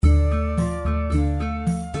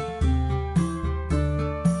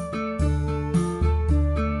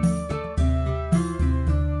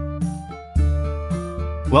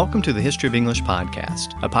Welcome to the History of English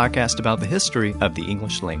podcast, a podcast about the history of the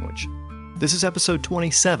English language. This is episode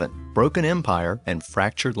 27, Broken Empire and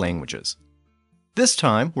Fractured Languages. This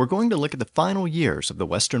time, we're going to look at the final years of the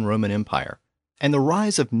Western Roman Empire and the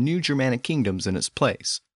rise of new Germanic kingdoms in its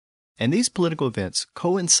place. And these political events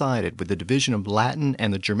coincided with the division of Latin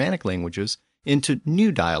and the Germanic languages into new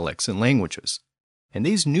dialects and languages. And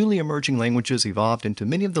these newly emerging languages evolved into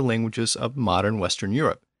many of the languages of modern Western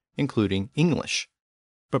Europe, including English.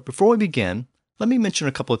 But before we begin, let me mention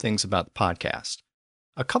a couple of things about the podcast.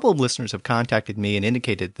 A couple of listeners have contacted me and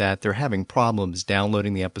indicated that they're having problems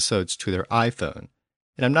downloading the episodes to their iPhone.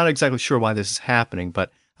 And I'm not exactly sure why this is happening,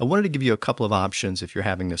 but I wanted to give you a couple of options if you're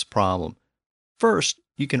having this problem. First,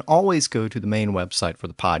 you can always go to the main website for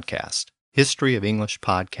the podcast,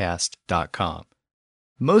 historyofenglishpodcast.com.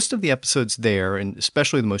 Most of the episodes there, and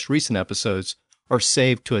especially the most recent episodes, are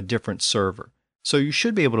saved to a different server, so you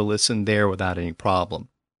should be able to listen there without any problem.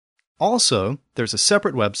 Also, there's a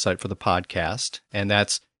separate website for the podcast, and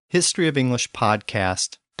that's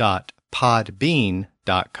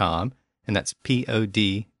historyofenglishpodcast.podbean.com, and that's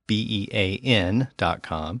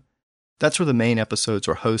podbean.com. That's where the main episodes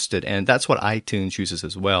are hosted, and that's what iTunes uses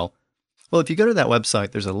as well. Well, if you go to that website,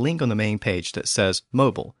 there's a link on the main page that says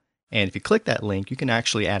mobile, and if you click that link, you can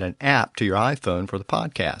actually add an app to your iPhone for the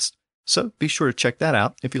podcast. So be sure to check that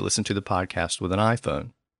out if you listen to the podcast with an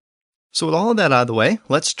iPhone. So with all of that out of the way,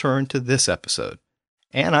 let's turn to this episode.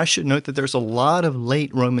 And I should note that there's a lot of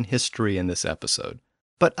late Roman history in this episode.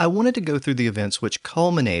 But I wanted to go through the events which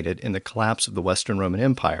culminated in the collapse of the Western Roman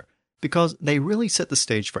Empire, because they really set the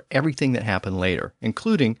stage for everything that happened later,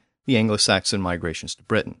 including the Anglo-Saxon migrations to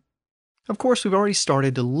Britain. Of course, we've already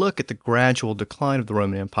started to look at the gradual decline of the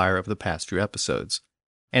Roman Empire over the past few episodes.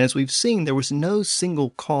 And as we've seen, there was no single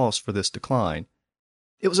cause for this decline.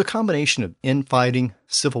 It was a combination of infighting,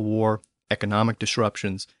 civil war, economic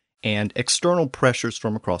disruptions, and external pressures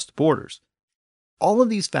from across the borders. All of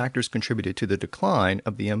these factors contributed to the decline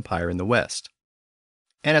of the empire in the West.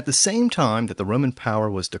 And at the same time that the Roman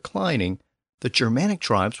power was declining, the Germanic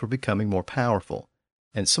tribes were becoming more powerful,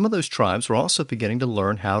 and some of those tribes were also beginning to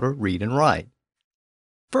learn how to read and write.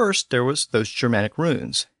 First, there was those Germanic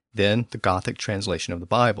runes, then the Gothic translation of the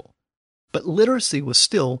Bible. But literacy was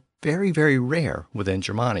still very, very rare within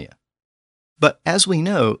Germania. But as we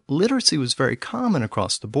know, literacy was very common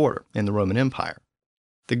across the border in the Roman Empire.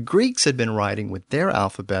 The Greeks had been writing with their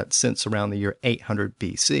alphabet since around the year 800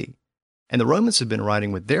 BC, and the Romans had been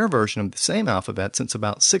writing with their version of the same alphabet since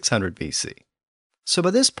about 600 BC. So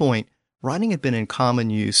by this point, writing had been in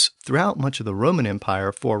common use throughout much of the Roman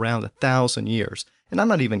Empire for around 1,000 years, and I'm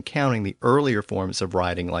not even counting the earlier forms of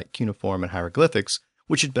writing like cuneiform and hieroglyphics,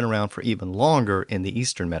 which had been around for even longer in the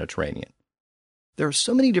Eastern Mediterranean. There are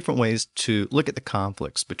so many different ways to look at the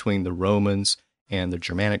conflicts between the Romans and the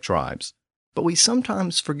Germanic tribes, but we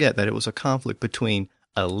sometimes forget that it was a conflict between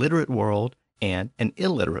a literate world and an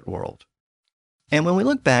illiterate world. And when we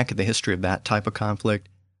look back at the history of that type of conflict,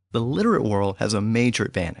 the literate world has a major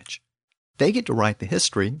advantage. They get to write the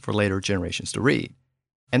history for later generations to read.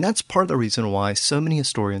 And that's part of the reason why so many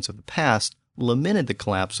historians of the past lamented the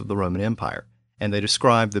collapse of the Roman Empire, and they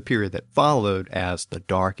described the period that followed as the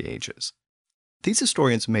Dark Ages. These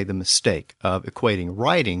historians made the mistake of equating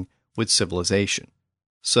writing with civilization.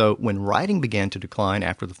 So when writing began to decline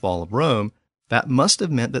after the fall of Rome, that must have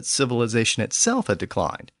meant that civilization itself had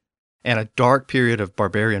declined, and a dark period of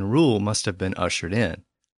barbarian rule must have been ushered in.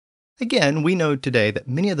 Again, we know today that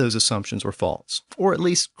many of those assumptions were false, or at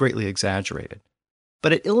least greatly exaggerated.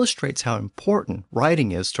 But it illustrates how important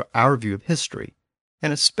writing is to our view of history,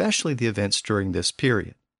 and especially the events during this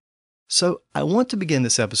period. So I want to begin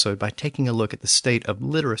this episode by taking a look at the state of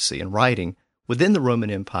literacy and writing within the Roman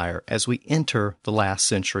Empire as we enter the last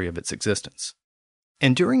century of its existence.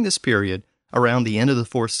 And during this period, around the end of the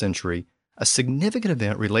 4th century, a significant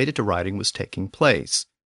event related to writing was taking place,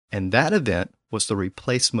 and that event was the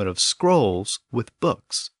replacement of scrolls with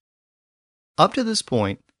books. Up to this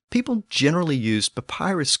point, people generally used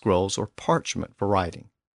papyrus scrolls or parchment for writing.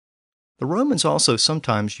 The Romans also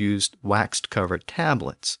sometimes used waxed-covered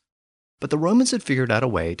tablets, but the Romans had figured out a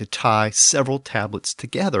way to tie several tablets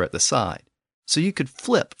together at the side, so you could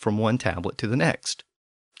flip from one tablet to the next.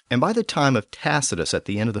 And by the time of Tacitus at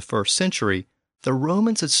the end of the 1st century, the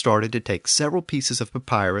Romans had started to take several pieces of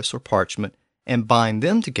papyrus or parchment and bind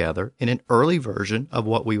them together in an early version of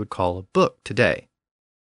what we would call a book today.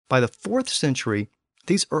 By the 4th century,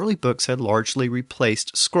 these early books had largely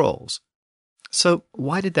replaced scrolls. So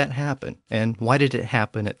why did that happen, and why did it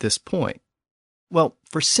happen at this point? Well,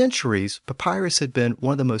 for centuries, papyrus had been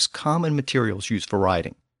one of the most common materials used for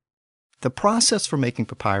writing. The process for making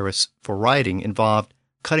papyrus for writing involved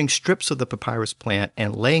cutting strips of the papyrus plant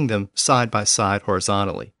and laying them side by side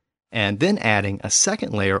horizontally, and then adding a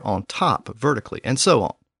second layer on top vertically, and so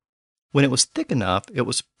on. When it was thick enough, it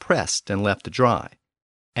was pressed and left to dry,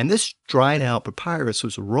 and this dried out papyrus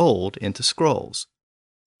was rolled into scrolls.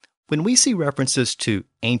 When we see references to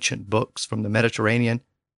ancient books from the Mediterranean,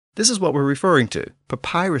 this is what we're referring to,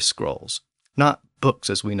 papyrus scrolls, not books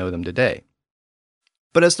as we know them today.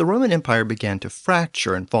 But as the Roman Empire began to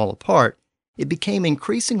fracture and fall apart, it became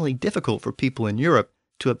increasingly difficult for people in Europe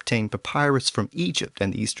to obtain papyrus from Egypt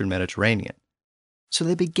and the Eastern Mediterranean. So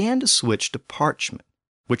they began to switch to parchment,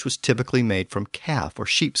 which was typically made from calf or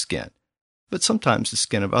sheepskin, but sometimes the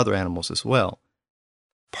skin of other animals as well.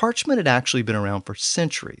 Parchment had actually been around for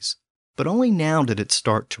centuries, but only now did it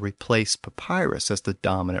start to replace papyrus as the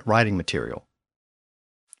dominant writing material.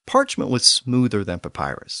 Parchment was smoother than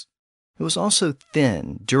papyrus. It was also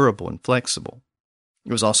thin, durable, and flexible.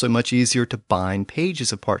 It was also much easier to bind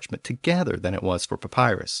pages of parchment together than it was for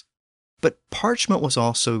papyrus. But parchment was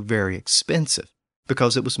also very expensive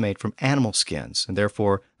because it was made from animal skins, and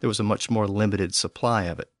therefore there was a much more limited supply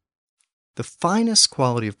of it. The finest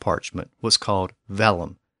quality of parchment was called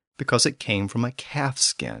vellum because it came from a calf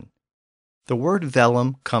skin. The word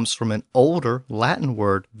vellum comes from an older Latin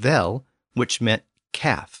word vel, which meant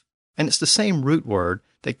calf, and it's the same root word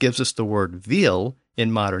that gives us the word veal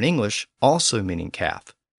in modern English, also meaning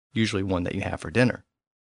calf, usually one that you have for dinner.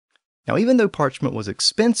 Now, even though parchment was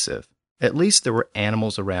expensive, at least there were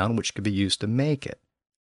animals around which could be used to make it.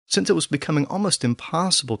 Since it was becoming almost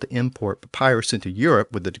impossible to import papyrus into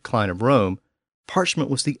Europe with the decline of Rome, parchment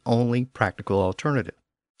was the only practical alternative.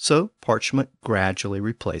 So parchment gradually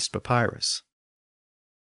replaced papyrus.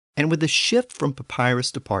 And with the shift from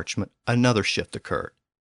papyrus to parchment, another shift occurred.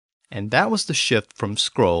 And that was the shift from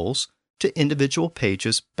scrolls to individual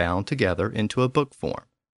pages bound together into a book form.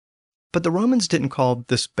 But the Romans didn't call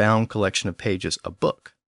this bound collection of pages a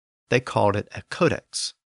book. They called it a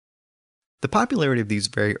codex. The popularity of these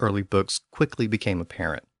very early books quickly became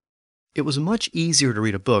apparent. It was much easier to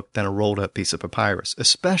read a book than a rolled-up piece of papyrus,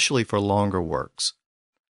 especially for longer works.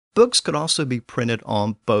 Books could also be printed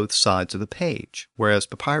on both sides of the page, whereas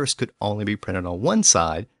papyrus could only be printed on one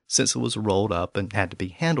side since it was rolled up and had to be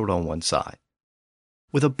handled on one side.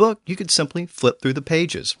 With a book, you could simply flip through the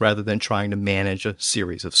pages rather than trying to manage a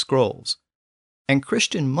series of scrolls. And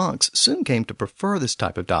Christian monks soon came to prefer this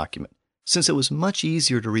type of document, since it was much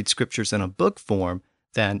easier to read scriptures in a book form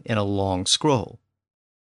than in a long scroll.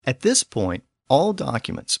 At this point, all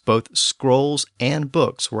documents, both scrolls and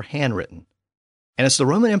books, were handwritten. And as the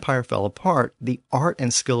Roman Empire fell apart, the art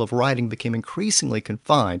and skill of writing became increasingly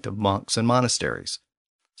confined to monks and monasteries.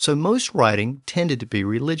 So most writing tended to be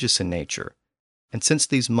religious in nature. And since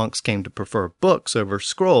these monks came to prefer books over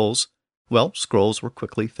scrolls, well, scrolls were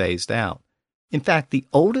quickly phased out. In fact, the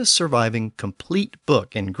oldest surviving complete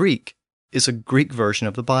book in Greek is a Greek version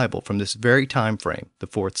of the Bible from this very time frame, the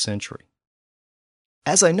 4th century.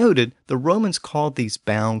 As I noted, the Romans called these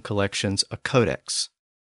bound collections a codex.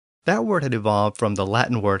 That word had evolved from the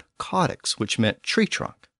Latin word caudex, which meant tree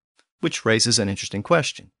trunk, which raises an interesting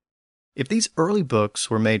question. If these early books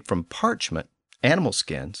were made from parchment, animal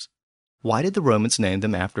skins, why did the Romans name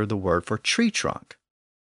them after the word for tree trunk?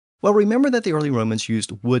 Well, remember that the early Romans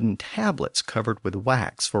used wooden tablets covered with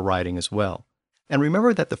wax for writing as well. And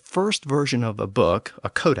remember that the first version of a book, a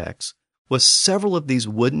codex, was several of these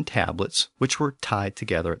wooden tablets which were tied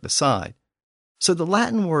together at the side. So the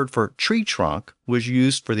Latin word for tree trunk was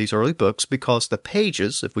used for these early books because the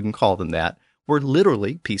pages, if we can call them that, were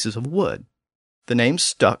literally pieces of wood. The name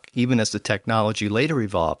stuck even as the technology later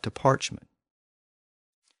evolved to parchment.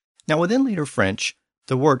 Now within later French,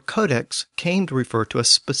 the word codex came to refer to a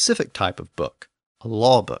specific type of book, a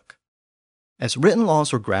law book. As written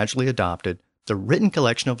laws were gradually adopted, the written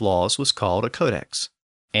collection of laws was called a codex.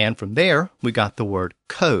 And from there, we got the word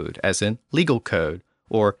code, as in legal code,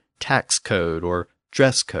 or tax code, or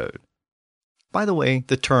dress code. By the way,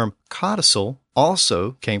 the term codicil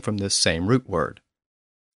also came from this same root word.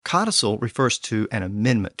 Codicil refers to an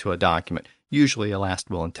amendment to a document, usually a last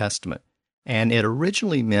will and testament, and it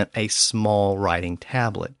originally meant a small writing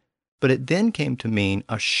tablet, but it then came to mean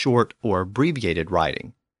a short or abbreviated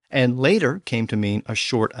writing, and later came to mean a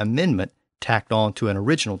short amendment tacked on to an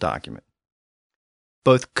original document.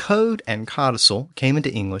 Both code and codicil came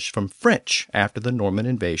into English from French after the Norman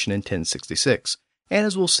invasion in 1066, and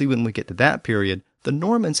as we'll see when we get to that period, the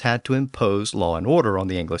Normans had to impose law and order on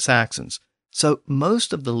the Anglo-Saxons, so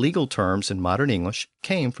most of the legal terms in modern English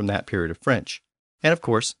came from that period of French, and of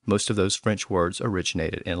course, most of those French words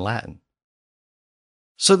originated in Latin.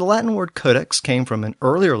 So the Latin word codex came from an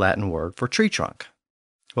earlier Latin word for tree trunk.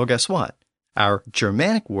 Well, guess what? Our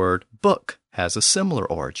Germanic word book has a similar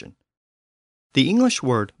origin. The English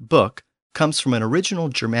word book comes from an original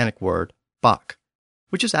Germanic word, Bach,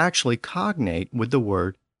 which is actually cognate with the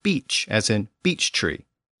word beech, as in beech tree.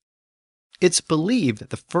 It's believed that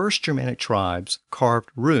the first Germanic tribes carved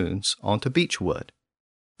runes onto beech wood,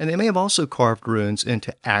 and they may have also carved runes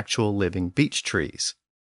into actual living beech trees.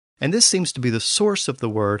 And this seems to be the source of the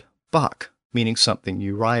word Bach, meaning something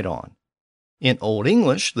you write on. In Old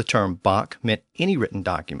English, the term Bach meant any written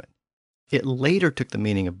document. It later took the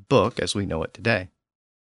meaning of book as we know it today.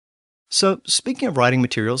 So, speaking of writing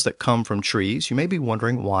materials that come from trees, you may be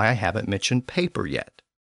wondering why I haven't mentioned paper yet.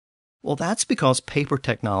 Well, that's because paper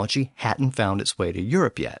technology hadn't found its way to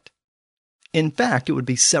Europe yet. In fact, it would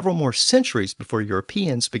be several more centuries before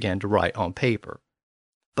Europeans began to write on paper.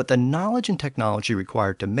 But the knowledge and technology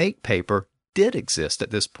required to make paper did exist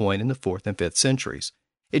at this point in the 4th and 5th centuries.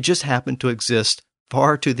 It just happened to exist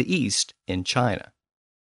far to the east in China.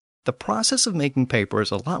 The process of making paper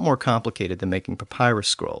is a lot more complicated than making papyrus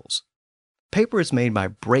scrolls. Paper is made by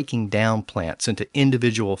breaking down plants into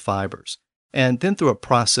individual fibers, and then through a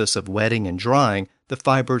process of wetting and drying, the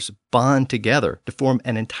fibers bond together to form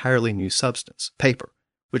an entirely new substance, paper,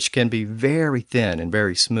 which can be very thin and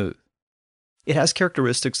very smooth. It has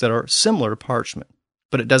characteristics that are similar to parchment,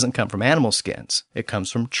 but it doesn't come from animal skins. It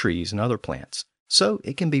comes from trees and other plants, so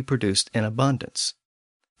it can be produced in abundance.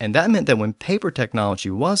 And that meant that when paper technology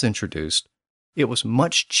was introduced, it was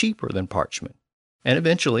much cheaper than parchment. And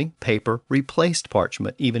eventually, paper replaced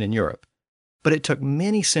parchment even in Europe. But it took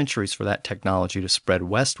many centuries for that technology to spread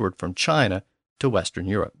westward from China to Western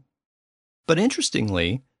Europe. But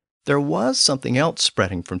interestingly, there was something else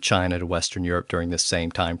spreading from China to Western Europe during this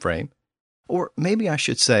same time frame. Or maybe I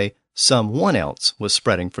should say someone else was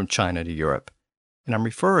spreading from China to Europe. And I'm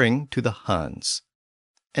referring to the Huns.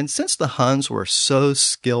 And since the Huns were so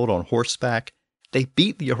skilled on horseback, they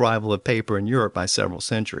beat the arrival of paper in Europe by several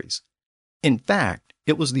centuries. In fact,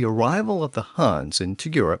 it was the arrival of the Huns into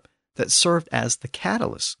Europe that served as the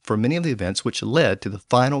catalyst for many of the events which led to the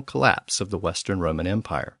final collapse of the Western Roman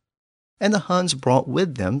Empire. And the Huns brought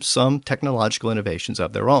with them some technological innovations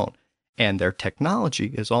of their own, and their technology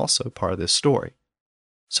is also part of this story.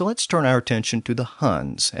 So let's turn our attention to the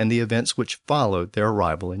Huns and the events which followed their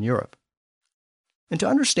arrival in Europe. And to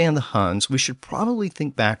understand the Huns, we should probably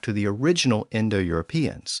think back to the original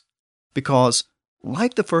Indo-Europeans, because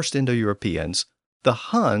like the first Indo-Europeans, the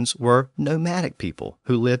Huns were nomadic people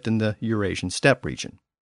who lived in the Eurasian steppe region.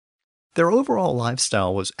 Their overall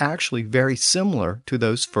lifestyle was actually very similar to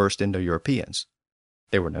those first Indo-Europeans.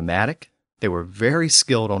 They were nomadic, they were very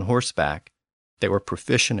skilled on horseback, they were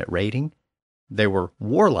proficient at raiding, they were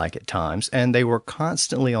warlike at times, and they were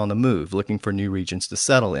constantly on the move looking for new regions to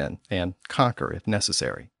settle in and conquer if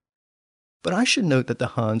necessary. But I should note that the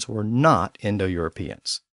Huns were not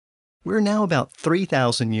Indo-Europeans. We're now about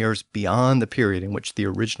 3,000 years beyond the period in which the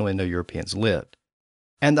original Indo-Europeans lived,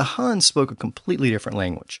 and the Huns spoke a completely different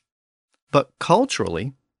language. But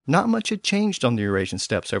culturally, not much had changed on the Eurasian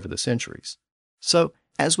steppes over the centuries. So,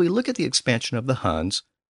 as we look at the expansion of the Huns,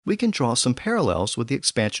 we can draw some parallels with the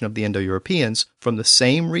expansion of the Indo-Europeans from the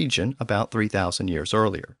same region about 3,000 years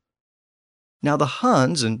earlier. Now, the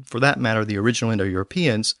Huns, and for that matter the original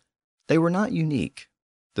Indo-Europeans, they were not unique.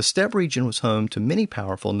 The steppe region was home to many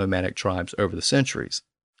powerful nomadic tribes over the centuries.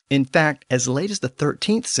 In fact, as late as the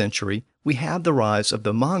 13th century, we have the rise of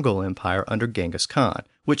the Mongol Empire under Genghis Khan,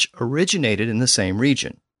 which originated in the same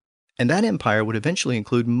region. And that empire would eventually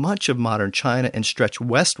include much of modern China and stretch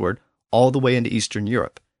westward all the way into Eastern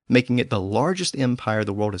Europe, making it the largest empire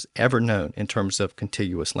the world has ever known in terms of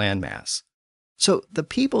contiguous landmass. So the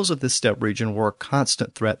peoples of this steppe region were a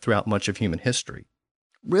constant threat throughout much of human history,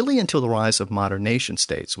 really until the rise of modern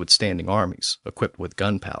nation-states with standing armies equipped with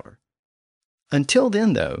gunpowder. Until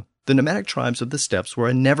then, though, the nomadic tribes of the steppes were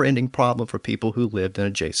a never-ending problem for people who lived in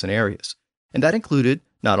adjacent areas, and that included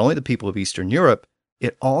not only the people of Eastern Europe,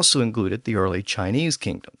 it also included the early Chinese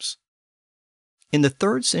kingdoms. In the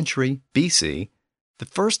 3rd century BC, the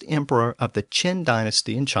first emperor of the Qin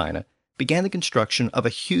dynasty in China began the construction of a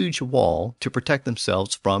huge wall to protect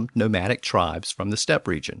themselves from nomadic tribes from the steppe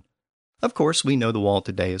region. Of course, we know the wall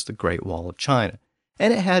today as the Great Wall of China,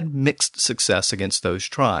 and it had mixed success against those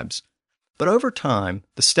tribes. But over time,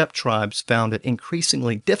 the steppe tribes found it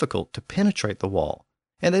increasingly difficult to penetrate the wall,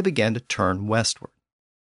 and they began to turn westward.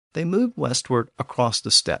 They moved westward across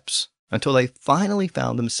the steppes until they finally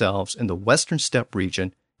found themselves in the western steppe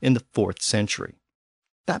region in the 4th century.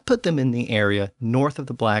 That put them in the area north of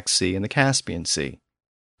the Black Sea and the Caspian Sea.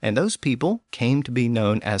 And those people came to be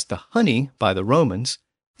known as the Hunni by the Romans,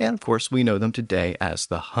 and of course we know them today as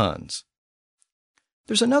the Huns.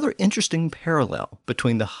 There's another interesting parallel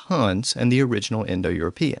between the Huns and the original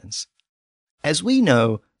Indo-Europeans. As we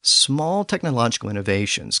know, small technological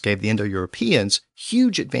innovations gave the Indo-Europeans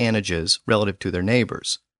huge advantages relative to their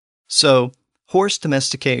neighbors. So, horse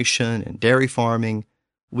domestication and dairy farming,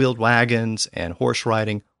 wheeled wagons and horse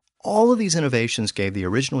riding, all of these innovations gave the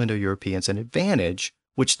original Indo-Europeans an advantage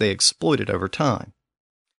which they exploited over time.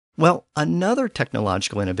 Well, another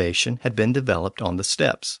technological innovation had been developed on the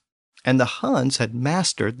steppes, and the Huns had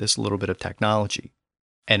mastered this little bit of technology.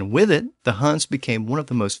 And with it, the Huns became one of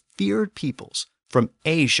the most feared peoples from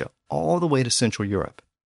Asia all the way to Central Europe.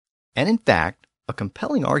 And in fact, a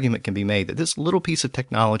compelling argument can be made that this little piece of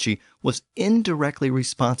technology was indirectly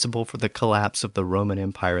responsible for the collapse of the Roman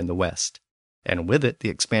Empire in the West, and with it, the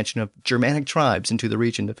expansion of Germanic tribes into the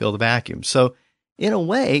region to fill the vacuum. So, in a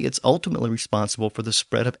way, it's ultimately responsible for the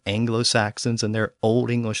spread of Anglo-Saxons and their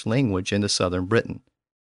Old English language into southern Britain.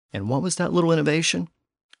 And what was that little innovation?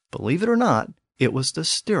 Believe it or not, it was the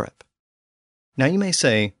stirrup. Now you may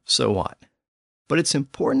say, so what? But it's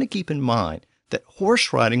important to keep in mind that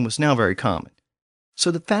horse riding was now very common.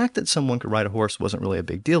 So the fact that someone could ride a horse wasn't really a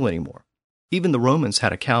big deal anymore. Even the Romans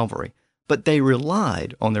had a cavalry, but they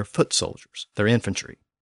relied on their foot soldiers, their infantry.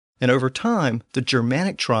 And over time, the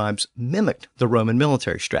Germanic tribes mimicked the Roman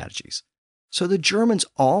military strategies. So the Germans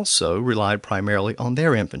also relied primarily on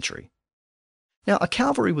their infantry. Now, a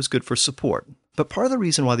cavalry was good for support, but part of the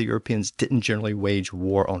reason why the Europeans didn't generally wage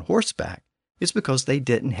war on horseback is because they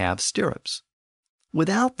didn't have stirrups.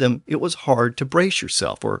 Without them, it was hard to brace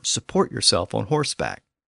yourself or support yourself on horseback.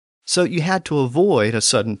 So you had to avoid a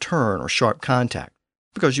sudden turn or sharp contact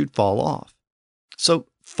because you'd fall off. So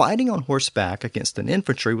fighting on horseback against an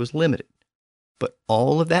infantry was limited. But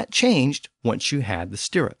all of that changed once you had the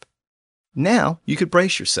stirrup. Now you could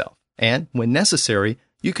brace yourself, and when necessary,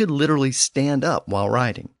 you could literally stand up while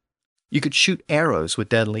riding. You could shoot arrows with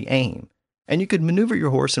deadly aim, and you could maneuver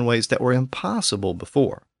your horse in ways that were impossible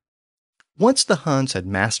before. Once the Huns had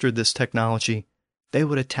mastered this technology, they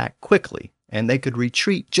would attack quickly, and they could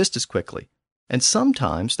retreat just as quickly, and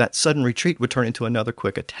sometimes that sudden retreat would turn into another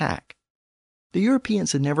quick attack. The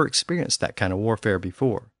Europeans had never experienced that kind of warfare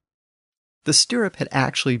before. The stirrup had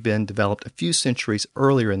actually been developed a few centuries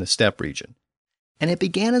earlier in the steppe region, and it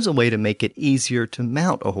began as a way to make it easier to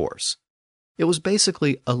mount a horse. It was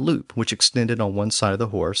basically a loop which extended on one side of the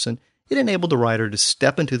horse, and it enabled the rider to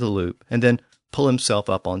step into the loop and then pull himself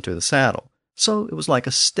up onto the saddle. So it was like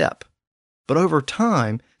a step. But over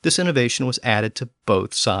time, this innovation was added to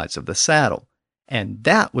both sides of the saddle, and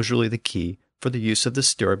that was really the key for the use of the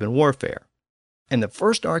stirrup in warfare. And the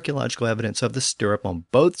first archaeological evidence of the stirrup on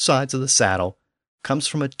both sides of the saddle comes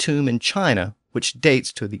from a tomb in China, which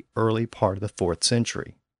dates to the early part of the 4th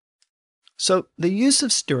century. So the use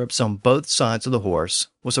of stirrups on both sides of the horse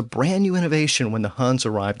was a brand new innovation when the Huns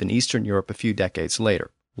arrived in Eastern Europe a few decades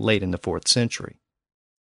later, late in the 4th century.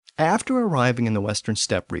 After arriving in the western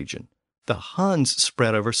steppe region, the Huns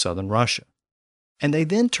spread over southern Russia, and they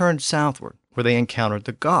then turned southward, where they encountered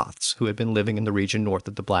the Goths, who had been living in the region north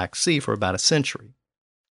of the Black Sea for about a century.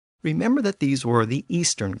 Remember that these were the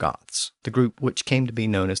Eastern Goths, the group which came to be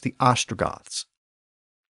known as the Ostrogoths.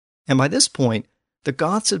 And by this point, the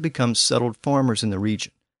Goths had become settled farmers in the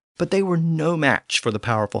region, but they were no match for the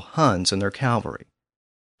powerful Huns and their cavalry.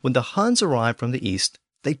 When the Huns arrived from the east,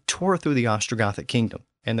 they tore through the Ostrogothic kingdom,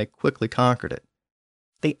 and they quickly conquered it.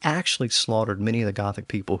 They actually slaughtered many of the Gothic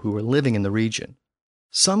people who were living in the region.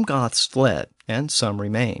 Some Goths fled, and some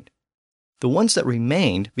remained. The ones that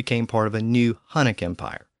remained became part of a new Hunnic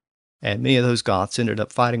empire, and many of those Goths ended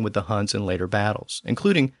up fighting with the Huns in later battles,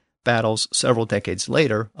 including battles several decades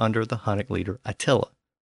later under the Hunnic leader Attila.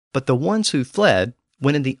 But the ones who fled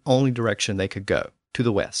went in the only direction they could go, to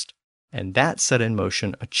the west, and that set in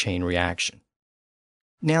motion a chain reaction.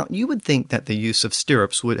 Now, you would think that the use of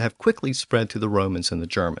stirrups would have quickly spread to the Romans and the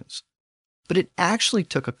Germans. But it actually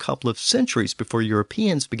took a couple of centuries before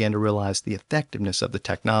Europeans began to realize the effectiveness of the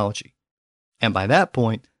technology. And by that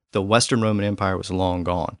point, the Western Roman Empire was long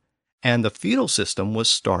gone, and the feudal system was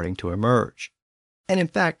starting to emerge. And in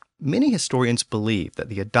fact, many historians believe that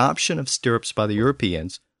the adoption of stirrups by the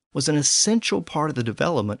Europeans was an essential part of the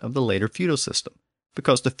development of the later feudal system,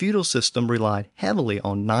 because the feudal system relied heavily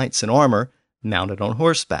on knights in armor mounted on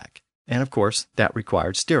horseback, and of course, that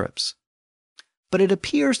required stirrups. But it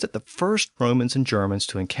appears that the first Romans and Germans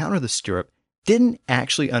to encounter the stirrup didn't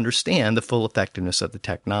actually understand the full effectiveness of the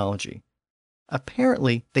technology.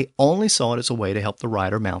 Apparently, they only saw it as a way to help the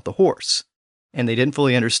rider mount the horse, and they didn't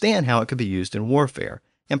fully understand how it could be used in warfare.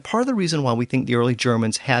 And part of the reason why we think the early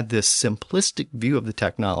Germans had this simplistic view of the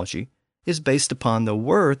technology is based upon the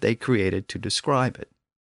word they created to describe it.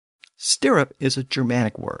 Stirrup is a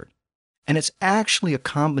Germanic word, and it's actually a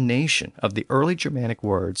combination of the early Germanic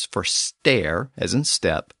words for stair, as in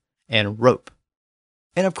step, and rope.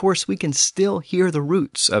 And of course, we can still hear the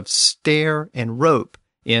roots of stair and rope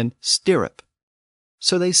in stirrup.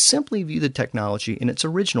 So they simply view the technology in its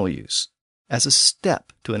original use, as a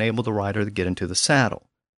step to enable the rider to get into the saddle.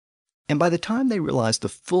 And by the time they realized the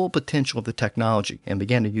full potential of the technology and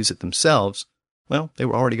began to use it themselves, well, they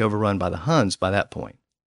were already overrun by the Huns by that point.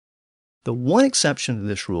 The one exception to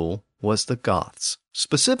this rule was the Goths,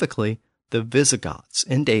 specifically the Visigoths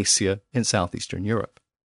in Dacia in southeastern Europe.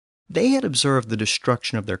 They had observed the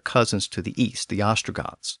destruction of their cousins to the east, the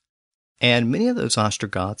Ostrogoths, and many of those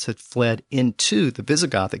Ostrogoths had fled into the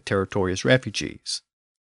Visigothic territory as refugees.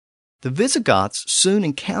 The Visigoths soon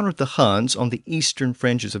encountered the Huns on the eastern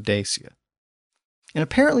fringes of Dacia. And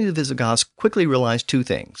apparently the Visigoths quickly realized two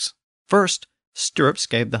things. First, stirrups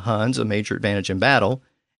gave the Huns a major advantage in battle,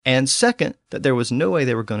 and second, that there was no way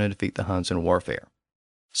they were going to defeat the Huns in warfare.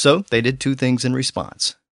 So they did two things in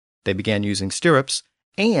response. They began using stirrups,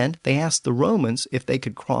 and they asked the Romans if they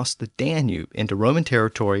could cross the Danube into Roman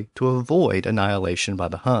territory to avoid annihilation by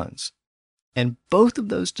the Huns. And both of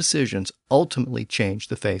those decisions ultimately changed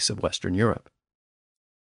the face of Western Europe.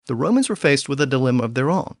 The Romans were faced with a dilemma of their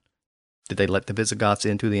own. Did they let the Visigoths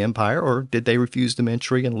into the empire, or did they refuse them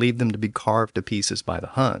entry and leave them to be carved to pieces by the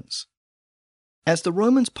Huns? As the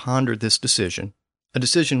Romans pondered this decision, a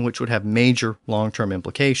decision which would have major long-term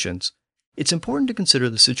implications, it's important to consider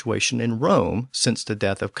the situation in Rome since the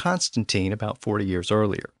death of Constantine about 40 years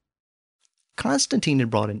earlier. Constantine had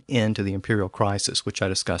brought an end to the imperial crisis, which I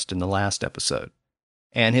discussed in the last episode,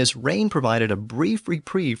 and his reign provided a brief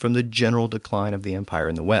reprieve from the general decline of the empire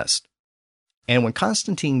in the West. And when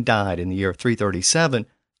Constantine died in the year 337,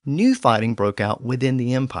 new fighting broke out within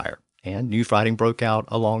the empire, and new fighting broke out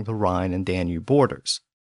along the Rhine and Danube borders.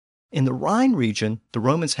 In the Rhine region, the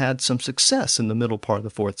Romans had some success in the middle part of the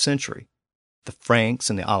 4th century. The Franks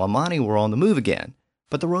and the Alemanni were on the move again,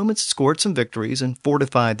 but the Romans scored some victories and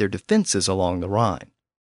fortified their defenses along the Rhine.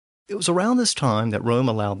 It was around this time that Rome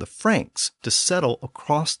allowed the Franks to settle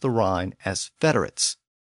across the Rhine as federates.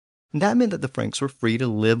 And that meant that the Franks were free to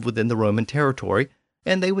live within the Roman territory,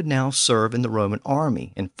 and they would now serve in the Roman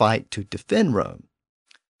army and fight to defend Rome.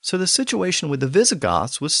 So the situation with the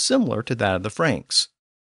Visigoths was similar to that of the Franks.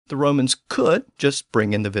 The Romans could just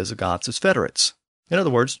bring in the Visigoths as federates. In other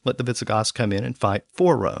words, let the Visigoths come in and fight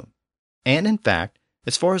for Rome. And in fact,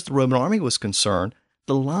 as far as the Roman army was concerned,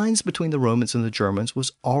 the lines between the Romans and the Germans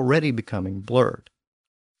was already becoming blurred.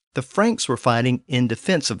 The Franks were fighting in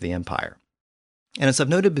defense of the empire. And as I've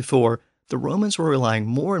noted before, the Romans were relying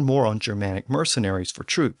more and more on Germanic mercenaries for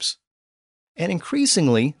troops. And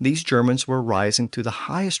increasingly, these Germans were rising to the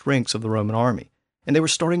highest ranks of the Roman army, and they were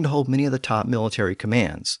starting to hold many of the top military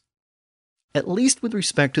commands. At least with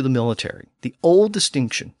respect to the military, the old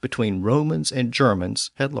distinction between Romans and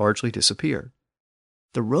Germans had largely disappeared.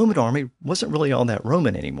 The Roman army wasn't really all that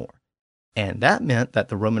Roman anymore, and that meant that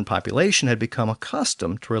the Roman population had become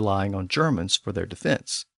accustomed to relying on Germans for their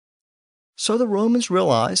defense. So the Romans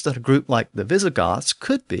realized that a group like the Visigoths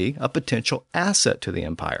could be a potential asset to the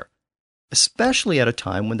empire, especially at a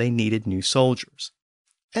time when they needed new soldiers.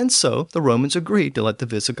 And so the Romans agreed to let the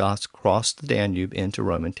Visigoths cross the Danube into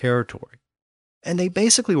Roman territory. And they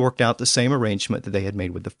basically worked out the same arrangement that they had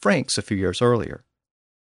made with the Franks a few years earlier.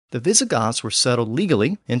 The Visigoths were settled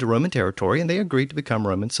legally into Roman territory, and they agreed to become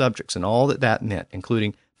Roman subjects and all that meant,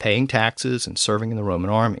 including paying taxes and serving in the Roman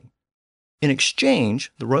army. In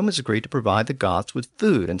exchange, the Romans agreed to provide the Goths with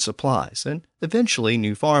food and supplies, and eventually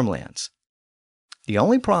new farmlands. The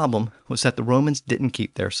only problem was that the Romans didn't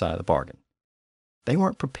keep their side of the bargain. They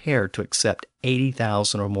weren't prepared to accept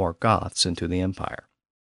 80,000 or more Goths into the empire.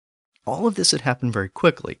 All of this had happened very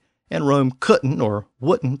quickly, and Rome couldn't or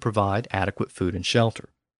wouldn't provide adequate food and shelter.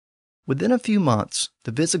 Within a few months,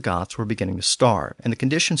 the Visigoths were beginning to starve, and the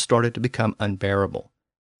conditions started to become unbearable.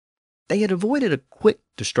 They had avoided a quick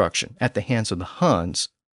destruction at the hands of the Huns,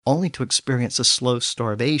 only to experience a slow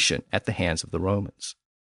starvation at the hands of the Romans.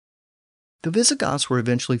 The Visigoths were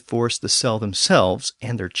eventually forced to sell themselves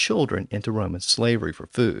and their children into Roman slavery for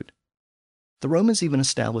food. The Romans even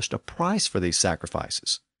established a price for these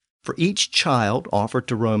sacrifices. For each child offered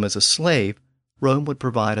to Rome as a slave, Rome would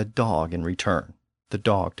provide a dog in return, the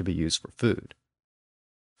dog to be used for food.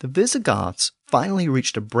 The Visigoths finally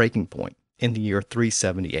reached a breaking point in the year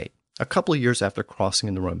 378, a couple of years after crossing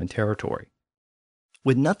into Roman territory.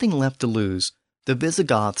 With nothing left to lose, the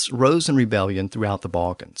Visigoths rose in rebellion throughout the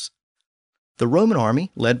Balkans. The Roman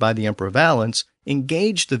army, led by the Emperor Valens,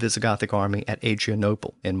 engaged the Visigothic army at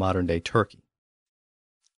Adrianople in modern-day Turkey.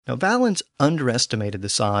 Now, Valens underestimated the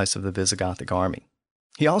size of the Visigothic army.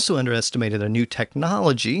 He also underestimated a new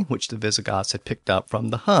technology which the Visigoths had picked up from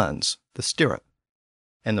the Huns, the stirrup.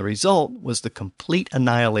 And the result was the complete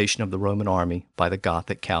annihilation of the Roman army by the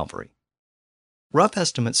Gothic cavalry. Rough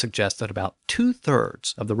estimates suggest that about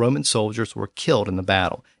 2/3 of the Roman soldiers were killed in the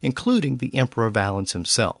battle, including the Emperor Valens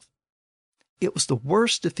himself. It was the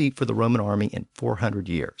worst defeat for the Roman army in 400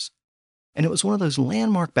 years. And it was one of those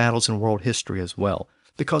landmark battles in world history as well,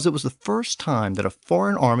 because it was the first time that a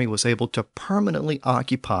foreign army was able to permanently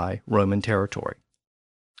occupy Roman territory.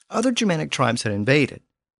 Other Germanic tribes had invaded,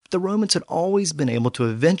 but the Romans had always been able to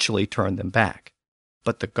eventually turn them back.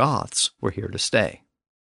 But the Goths were here to stay.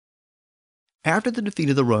 After the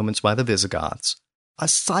defeat of the Romans by the Visigoths, a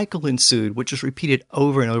cycle ensued which was repeated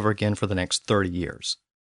over and over again for the next 30 years.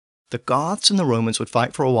 The Goths and the Romans would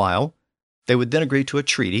fight for a while. They would then agree to a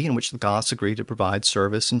treaty in which the Goths agreed to provide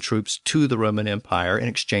service and troops to the Roman Empire in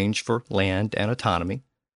exchange for land and autonomy.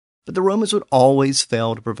 But the Romans would always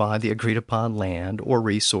fail to provide the agreed-upon land or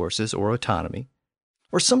resources or autonomy.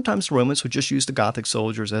 Or sometimes the Romans would just use the Gothic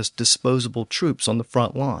soldiers as disposable troops on the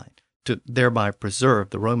front line to thereby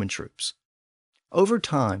preserve the Roman troops. Over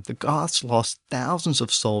time, the Goths lost thousands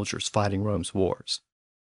of soldiers fighting Rome's wars.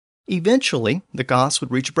 Eventually, the Goths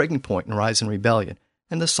would reach a breaking point and rise in rebellion,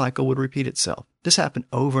 and the cycle would repeat itself. This happened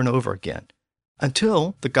over and over again,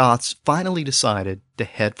 until the Goths finally decided to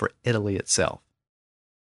head for Italy itself.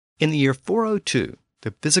 In the year 402,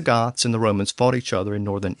 the Visigoths and the Romans fought each other in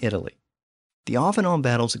northern Italy. The off-and-on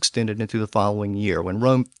battles extended into the following year, when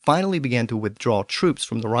Rome finally began to withdraw troops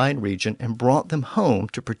from the Rhine region and brought them home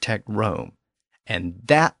to protect Rome. And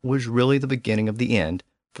that was really the beginning of the end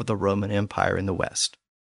for the Roman Empire in the West.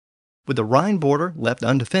 With the Rhine border left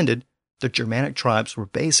undefended, the Germanic tribes were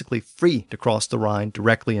basically free to cross the Rhine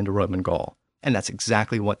directly into Roman Gaul, and that's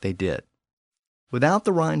exactly what they did. Without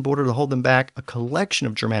the Rhine border to hold them back, a collection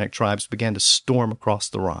of Germanic tribes began to storm across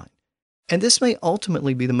the Rhine. And this may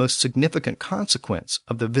ultimately be the most significant consequence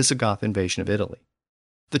of the Visigoth invasion of Italy.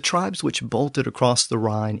 The tribes which bolted across the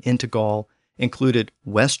Rhine into Gaul included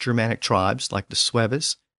West Germanic tribes like the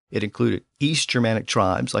Sueves, it included East Germanic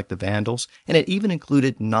tribes like the Vandals, and it even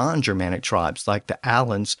included non-Germanic tribes like the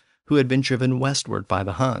Alans who had been driven westward by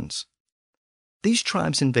the Huns. These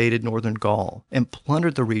tribes invaded northern Gaul and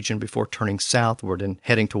plundered the region before turning southward and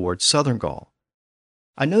heading towards southern Gaul.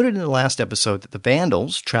 I noted in the last episode that the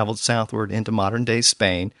Vandals traveled southward into modern-day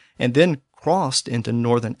Spain and then crossed into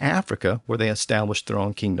northern Africa, where they established their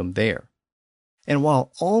own kingdom there. And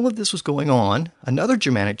while all of this was going on, another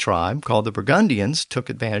Germanic tribe called the Burgundians took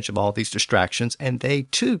advantage of all these distractions, and they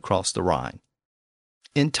too crossed the Rhine.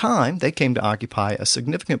 In time, they came to occupy a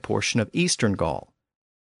significant portion of eastern Gaul.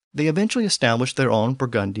 They eventually established their own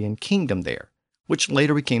Burgundian kingdom there, which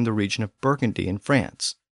later became the region of Burgundy in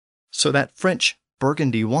France. So that French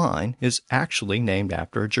Burgundy wine is actually named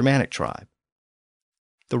after a Germanic tribe.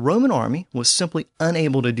 The Roman army was simply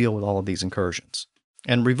unable to deal with all of these incursions,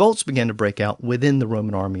 and revolts began to break out within the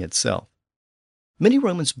Roman army itself. Many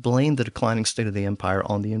Romans blamed the declining state of the empire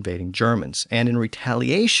on the invading Germans, and in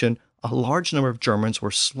retaliation, a large number of Germans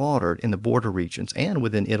were slaughtered in the border regions and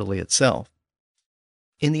within Italy itself.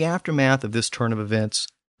 In the aftermath of this turn of events,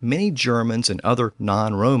 many Germans and other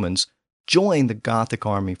non-Romans joined the Gothic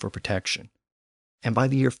army for protection. And by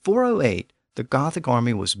the year 408, the Gothic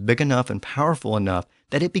army was big enough and powerful enough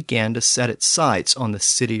that it began to set its sights on the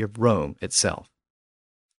city of Rome itself.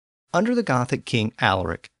 Under the Gothic king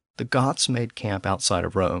Alaric, the Goths made camp outside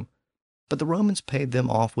of Rome, but the Romans paid them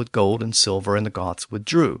off with gold and silver, and the Goths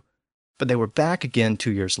withdrew. But they were back again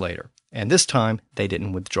 2 years later, and this time they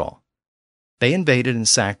didn't withdraw. They invaded and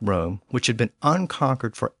sacked Rome, which had been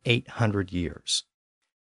unconquered for 800 years.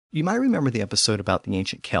 You might remember the episode about the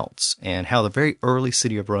ancient Celts, and how the very early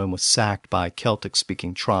city of Rome was sacked by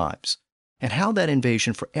Celtic-speaking tribes, and how that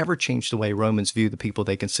invasion forever changed the way Romans viewed the people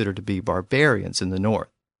they considered to be barbarians in the north.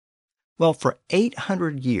 Well, for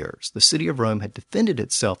 800 years, the city of Rome had defended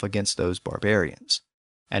itself against those barbarians.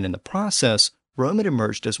 And in the process, Rome had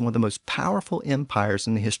emerged as one of the most powerful empires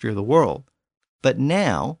in the history of the world. But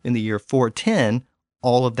now, in the year 410,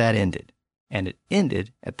 all of that ended. And it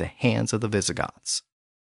ended at the hands of the Visigoths.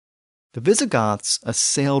 The Visigoths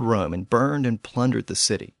assailed Rome and burned and plundered the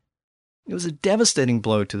city. It was a devastating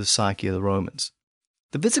blow to the psyche of the Romans.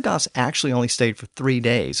 The Visigoths actually only stayed for 3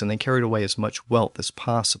 days, and they carried away as much wealth as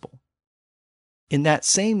possible. In that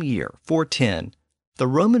same year, 410, the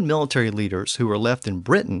Roman military leaders who were left in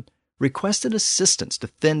Britain requested assistance to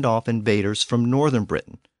fend off invaders from northern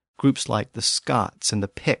Britain, groups like the Scots and the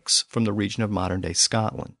Picts from the region of modern-day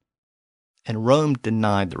Scotland. And Rome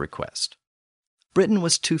denied the request. Britain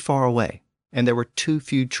was too far away. and there were too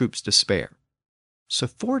few troops to spare. So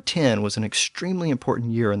 410 was an extremely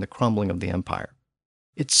important year in the crumbling of the empire.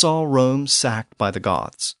 It saw Rome sacked by the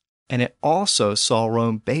Goths, and it also saw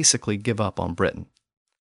Rome basically give up on Britain.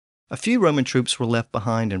 A few Roman troops were left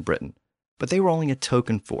behind in Britain, but they were only a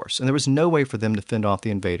token force, and there was no way for them to fend off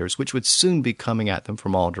the invaders, which would soon be coming at them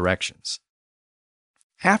from all directions.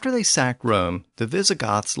 After they sacked Rome, the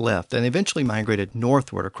Visigoths left and eventually migrated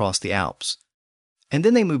northward across the Alps, and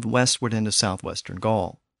then they moved westward into southwestern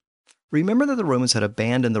Gaul. Remember that the Romans had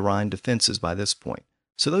abandoned the Rhine defenses by this point,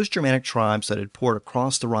 so those Germanic tribes that had poured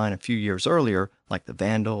across the Rhine a few years earlier, like the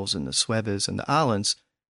Vandals and the Sueves and the Alans,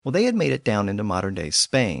 well, they had made it down into modern-day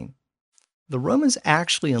Spain. The Romans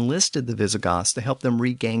actually enlisted the Visigoths to help them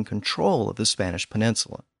regain control of the Spanish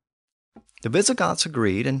peninsula. The Visigoths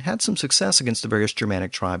agreed and had some success against the various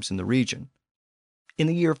Germanic tribes in the region. In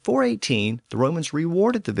the year 418, the Romans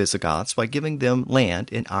rewarded the Visigoths by giving them land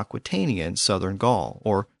in Aquitania in southern Gaul,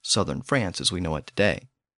 or southern France as we know it today.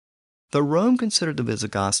 Though Rome considered the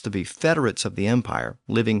Visigoths to be federates of the empire,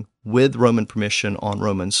 living with Roman permission on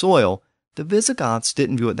Roman soil, the Visigoths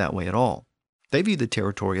didn't view it that way at all. They viewed the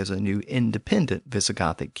territory as a new independent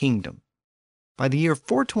Visigothic kingdom. By the year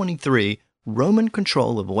 423, Roman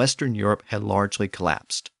control of Western Europe had largely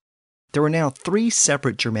collapsed. There were now 3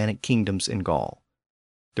 separate Germanic kingdoms in Gaul.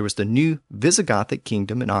 There was the new Visigothic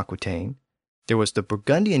kingdom in Aquitaine, there was the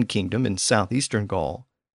Burgundian kingdom in southeastern Gaul,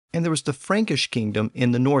 and there was the Frankish kingdom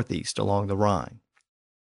in the northeast along the Rhine.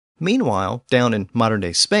 Meanwhile, down in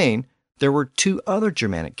modern-day Spain, there were 2 other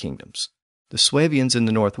Germanic kingdoms. The Suevians in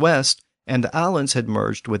the northwest, and the Alans had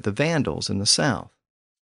merged with the Vandals in the south.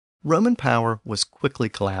 Roman power was quickly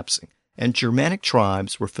collapsing, and Germanic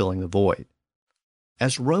tribes were filling the void.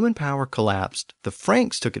 As Roman power collapsed, the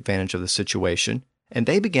Franks took advantage of the situation, and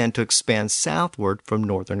they began to expand southward from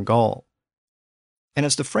northern Gaul. And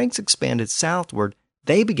as the Franks expanded southward,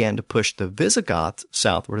 they began to push the Visigoths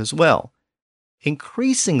southward as well.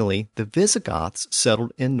 Increasingly, the Visigoths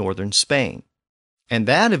settled in northern Spain, and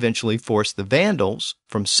that eventually forced the Vandals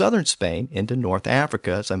from southern Spain into North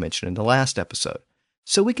Africa, as I mentioned in the last episode.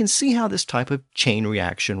 So we can see how this type of chain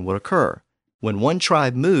reaction would occur. When one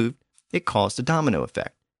tribe moved, it caused a domino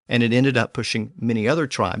effect, and it ended up pushing many other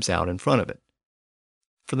tribes out in front of it.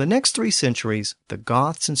 For the next 3 centuries, the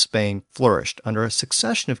Goths in Spain flourished under a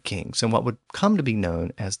succession of kings in what would come to be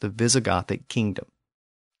known as the Visigothic kingdom.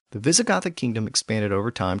 The Visigothic kingdom expanded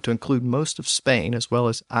over time to include most of Spain as well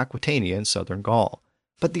as Aquitania in southern Gaul,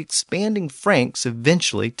 but the expanding Franks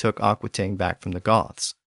eventually took Aquitaine back from the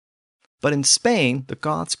Goths. But in Spain, the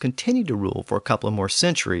Goths continued to rule for a couple of more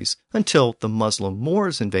centuries until the Muslim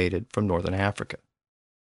Moors invaded from northern Africa.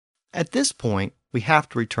 At this point, we have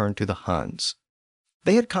to return to the Huns.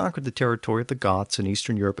 They had conquered the territory of the Goths in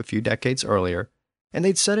Eastern Europe a few decades earlier, and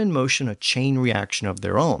they'd set in motion a chain reaction of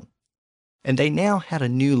their own. And they now had a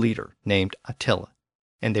new leader named Attila,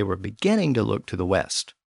 and they were beginning to look to the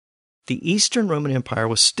west. The Eastern Roman Empire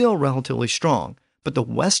was still relatively strong, but the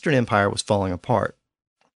Western Empire was falling apart.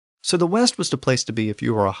 So the west was the place to be if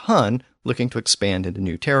you were a Hun looking to expand into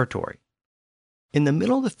new territory. In the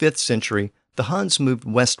middle of the 5th century, the Huns moved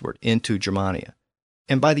westward into Germania.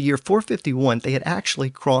 And by the year 451, they had actually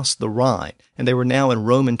crossed the Rhine, and they were now in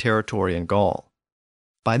Roman territory in Gaul.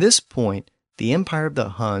 By this point, the empire of the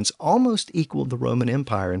Huns almost equaled the Roman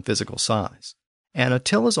Empire in physical size. And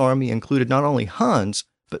Attila's army included not only Huns,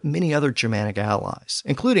 but many other Germanic allies,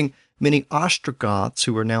 including many Ostrogoths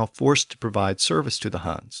who were now forced to provide service to the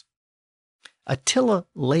Huns. Attila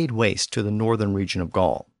laid waste to the northern region of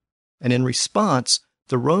Gaul, and in response,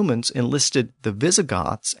 the Romans enlisted the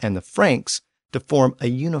Visigoths and the Franks to form a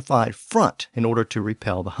unified front in order to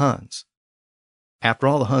repel the Huns. After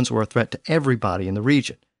all, the Huns were a threat to everybody in the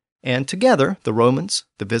region, and together, the Romans,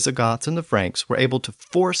 the Visigoths, and the Franks were able to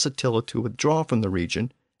force Attila to withdraw from the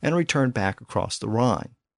region and return back across the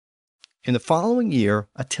Rhine. In the following year,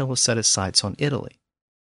 Attila set his sights on Italy.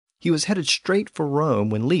 He was headed straight for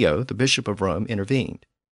Rome when Leo, the Bishop of Rome, intervened.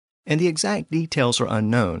 And the exact details are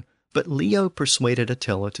unknown, but Leo persuaded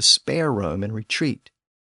Attila to spare Rome and retreat.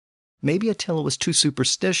 Maybe Attila was too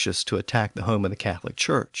superstitious to attack the home of the Catholic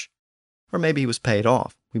Church. Or maybe he was paid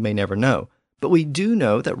off. We may never know. But we do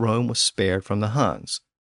know that Rome was spared from the Huns.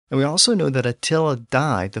 And we also know that Attila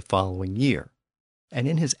died the following year. And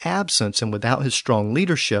in his absence and without his strong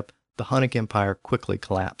leadership, the Hunnic Empire quickly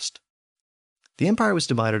collapsed. The empire was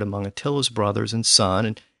divided among Attila's brothers and son,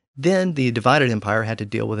 and then the divided empire had to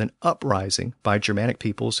deal with an uprising by Germanic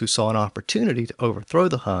peoples who saw an opportunity to overthrow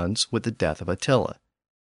the Huns with the death of Attila.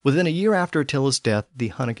 Within a year after Attila's death, the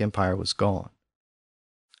Hunnic Empire was gone.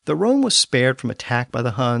 Though Rome was spared from attack by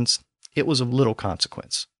the Huns, it was of little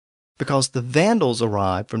consequence. because the Vandals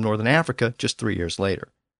arrived from northern Africa just 3 years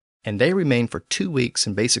later, and they remained for 2 weeks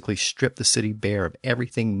and basically stripped the city bare of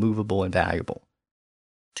everything movable and valuable.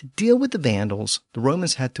 To deal with the Vandals, the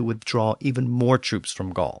Romans had to withdraw even more troops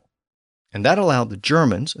from Gaul, and that allowed the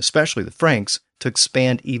Germans, especially the Franks, to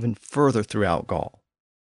expand even further throughout Gaul.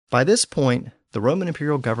 By this point, the Roman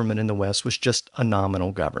imperial government in the West was just a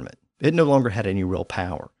nominal government. It no longer had any real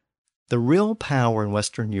power. The real power in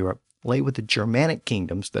Western Europe lay with the Germanic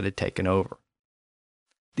kingdoms that had taken over.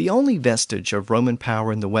 The only vestige of Roman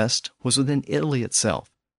power in the West was within Italy itself,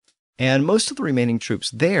 and most of the remaining troops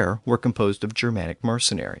there were composed of Germanic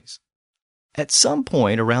mercenaries. At some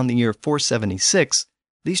point around the year 476,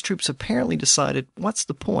 these troops apparently decided, what's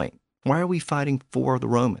the point? Why are we fighting for the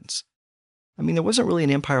Romans? I mean, there wasn't really an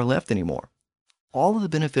empire left anymore. All of the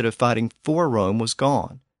benefit of fighting for Rome was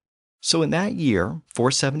gone. So in that year,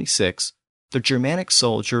 476, the Germanic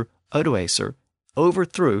soldier Odoacer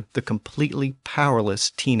overthrew the completely powerless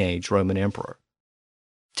teenage Roman emperor.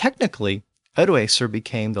 Technically, Odoacer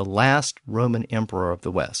became the last Roman emperor of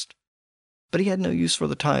the West, but he had no use for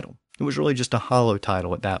the title. It was really just a hollow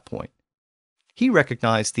title at that point. He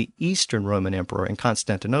recognized the Eastern Roman emperor in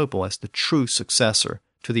Constantinople as the true successor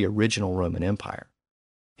to the original Roman Empire.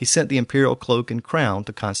 He sent the imperial cloak and crown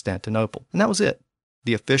to Constantinople, and that was it,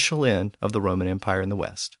 the official end of the Roman Empire in the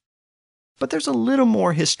West. But there's a little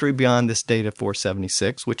more history beyond this date of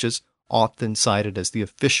 476, which is often cited as the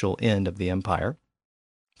official end of the empire.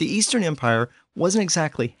 The Eastern Empire wasn't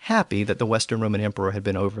exactly happy that the Western Roman Emperor had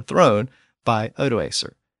been overthrown by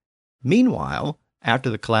Odoacer. Meanwhile, after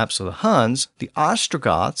the collapse of the Huns, the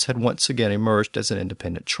Ostrogoths had once again emerged as an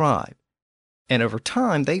independent tribe. And over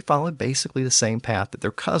time, they followed basically the same path that their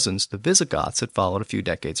cousins, the Visigoths, had followed a few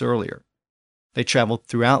decades earlier. They traveled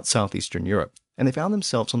throughout southeastern Europe, and they found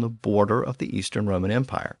themselves on the border of the Eastern Roman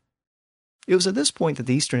Empire. It was at this point that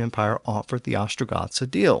the Eastern Empire offered the Ostrogoths a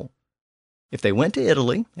deal. If they went to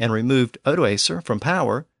Italy and removed Odoacer from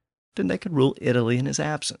power, then they could rule Italy in his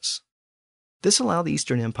absence. This allowed the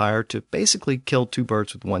Eastern Empire to basically kill two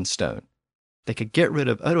birds with one stone. They could get rid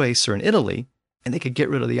of Odoacer in Italy, and they could get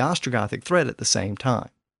rid of the Ostrogothic threat at the same time.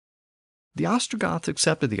 The Ostrogoths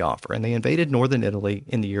accepted the offer, and they invaded northern Italy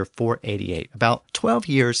in the year 488, about 12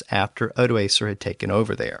 years after Odoacer had taken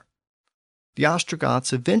over there. The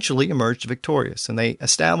Ostrogoths eventually emerged victorious, and they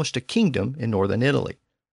established a kingdom in northern Italy.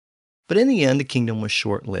 But in the end, the kingdom was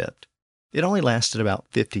short-lived. It only lasted about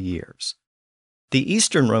 50 years. The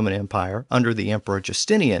Eastern Roman Empire, under the Emperor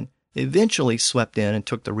Justinian, eventually swept in and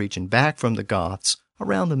took the region back from the Goths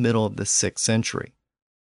around the middle of the 6th century.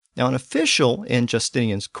 Now, an official in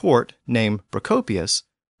Justinian's court named Procopius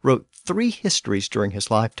wrote 3 histories during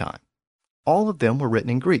his lifetime. All of them were written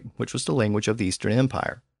in Greek, which was the language of the Eastern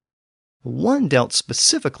Empire. One dealt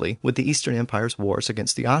specifically with the Eastern Empire's wars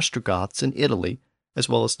against the Ostrogoths in Italy, as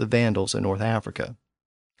well as the Vandals in North Africa.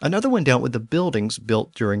 Another one dealt with the buildings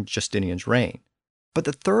built during Justinian's reign. But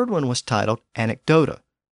the third one was titled Anecdota,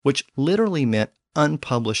 which literally meant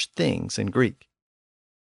unpublished things in Greek.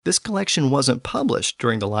 This collection wasn't published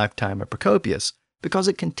during the lifetime of Procopius because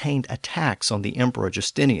it contained attacks on the Emperor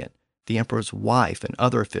Justinian, the emperor's wife, and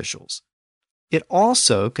other officials. It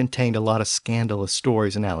also contained a lot of scandalous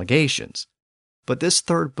stories and allegations. But this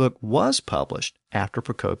third book was published after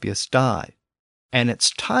Procopius died, and its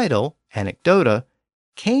title, Anecdota,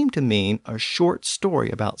 came to mean a short story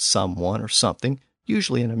about someone or something,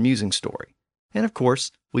 usually an amusing story. And of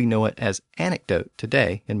course, we know it as anecdote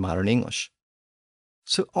today in modern English.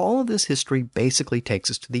 So all of this history basically takes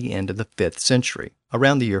us to the end of the 5th century,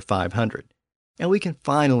 around the year 500, and we can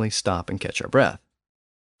finally stop and catch our breath.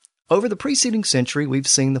 Over the preceding century, we've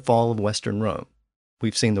seen the fall of Western Rome.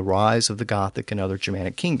 We've seen the rise of the Gothic and other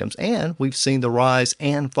Germanic kingdoms, and we've seen the rise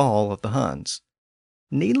and fall of the Huns.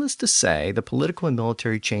 Needless to say, the political and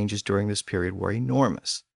military changes during this period were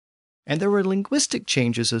enormous. And there were linguistic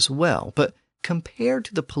changes as well, but compared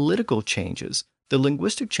to the political changes, the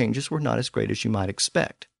linguistic changes were not as great as you might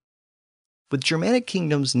expect. With Germanic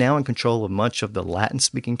kingdoms now in control of much of the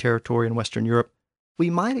Latin-speaking territory in Western Europe, we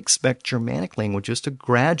might expect Germanic languages to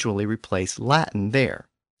gradually replace Latin there.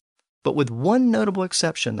 But with one notable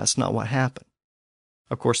exception, that's not what happened.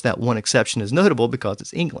 Of course, that one exception is notable because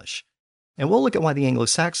it's English. And we'll look at why the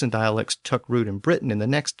Anglo-Saxon dialects took root in Britain in the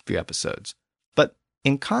next few episodes. But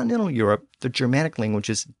in continental Europe, the Germanic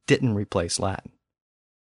languages didn't replace Latin.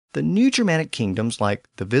 The new Germanic kingdoms like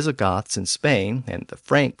the Visigoths in Spain and the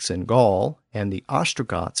Franks in Gaul and the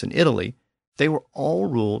Ostrogoths in Italy, they were all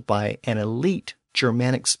ruled by an elite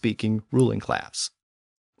Germanic-speaking ruling class.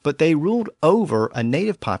 But they ruled over a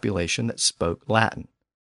native population that spoke Latin.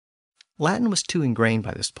 Latin was too ingrained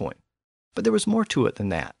by this point, but there was more to it than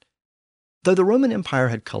that. Though the Roman Empire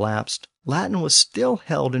had collapsed, Latin was still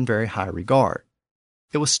held in very high regard.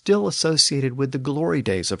 It was still associated with the glory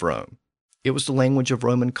days of Rome. It was the language of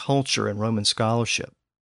Roman culture and Roman scholarship.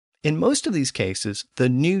 In most of these cases, the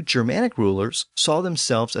new Germanic rulers saw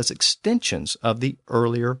themselves as extensions of the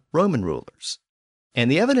earlier Roman rulers. And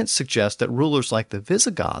the evidence suggests that rulers like the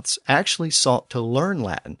Visigoths actually sought to learn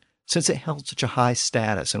Latin since it held such a high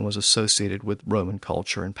status and was associated with Roman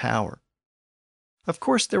culture and power. Of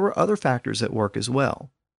course, there were other factors at work as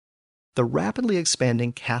well. The rapidly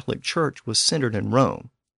expanding Catholic Church was centered in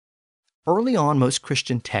Rome. Early on, most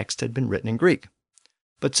Christian texts had been written in Greek.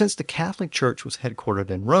 But since the Catholic Church was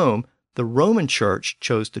headquartered in Rome, the Roman Church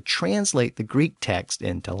chose to translate the Greek text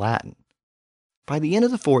into Latin. By the end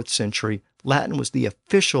of the 4th century, Latin was the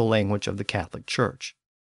official language of the Catholic Church.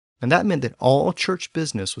 And that meant that all church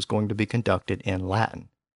business was going to be conducted in Latin.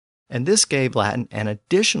 And this gave Latin an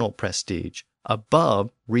additional prestige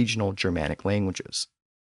above regional Germanic languages.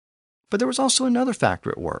 But there was also another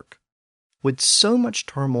factor at work. With so much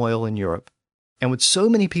turmoil in Europe, and with so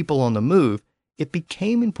many people on the move, it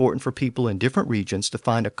became important for people in different regions to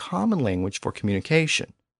find a common language for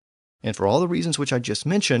communication. And for all the reasons which I just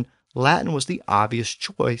mentioned, Latin was the obvious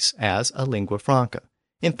choice as a lingua franca.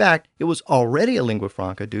 In fact, it was already a lingua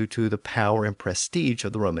franca due to the power and prestige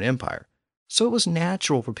of the Roman Empire. So it was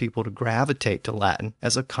natural for people to gravitate to Latin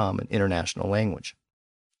as a common international language.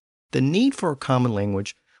 The need for a common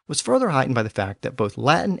language was further heightened by the fact that both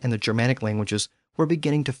Latin and the Germanic languages were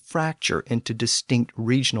beginning to fracture into distinct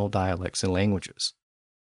regional dialects and languages.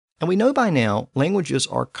 And we know by now languages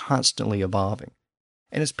are constantly evolving.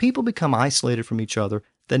 And as people become isolated from each other,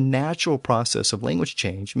 the natural process of language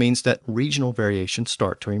change means that regional variations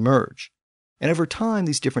start to emerge. And over time,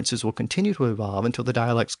 these differences will continue to evolve until the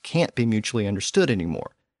dialects can't be mutually understood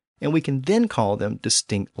anymore, and we can then call them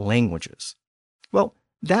distinct languages. Well,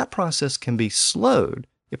 that process can be slowed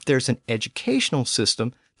if there's an educational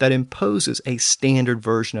system that imposes a standard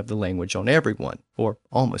version of the language on everyone, or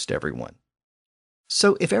almost everyone.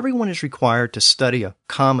 So if everyone is required to study a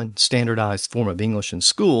common standardized form of English in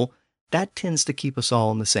school, that tends to keep us all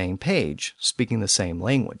on the same page, speaking the same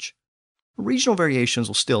language. Regional variations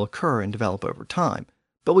will still occur and develop over time,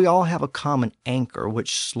 but we all have a common anchor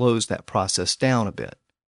which slows that process down a bit.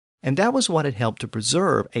 And that was what had helped to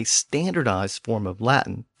preserve a standardized form of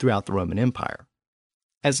Latin throughout the Roman Empire.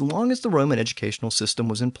 As long as the Roman educational system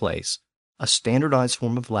was in place, a standardized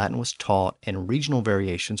form of Latin was taught and regional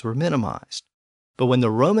variations were minimized. But when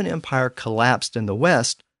the Roman Empire collapsed in the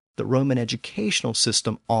West, the Roman educational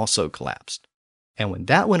system also collapsed. And when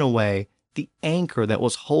that went away, the anchor that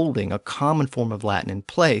was holding a common form of Latin in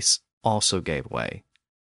place also gave way.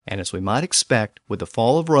 And as we might expect, with the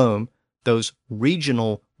fall of Rome, those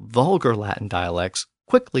regional, vulgar Latin dialects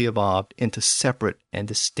quickly evolved into separate and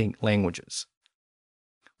distinct languages.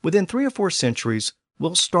 Within 3 or 4 centuries,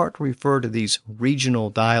 we'll start to refer to these regional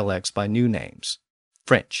dialects by new names: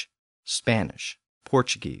 French, Spanish,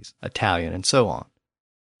 Portuguese, Italian, and so on.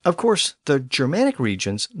 Of course, the Germanic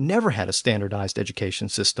regions never had a standardized education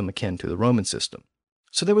system akin to the Roman system,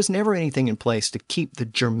 so there was never anything in place to keep the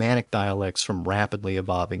Germanic dialects from rapidly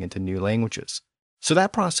evolving into new languages. So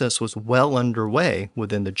that process was well underway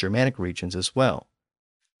within the Germanic regions as well.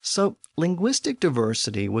 So linguistic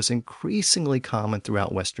diversity was increasingly common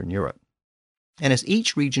throughout Western Europe. And as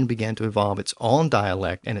each region began to evolve its own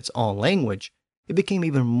dialect and its own language, it became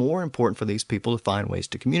even more important for these people to find ways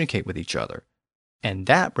to communicate with each other. And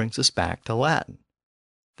that brings us back to Latin.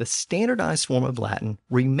 The standardized form of Latin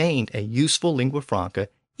remained a useful lingua franca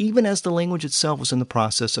even as the language itself was in the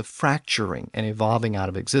process of fracturing and evolving out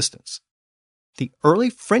of existence. The early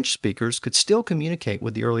French speakers could still communicate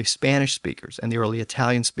with the early Spanish speakers and the early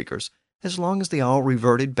Italian speakers as long as they all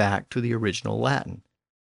reverted back to the original Latin.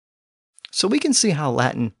 So we can see how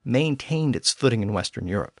Latin maintained its footing in Western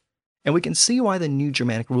Europe, and we can see why the new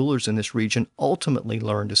Germanic rulers in this region ultimately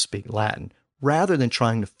learned to speak Latin, rather than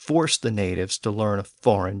trying to force the natives to learn a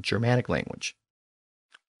foreign Germanic language.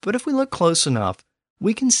 But if we look close enough,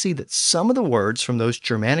 we can see that some of the words from those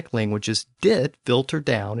Germanic languages did filter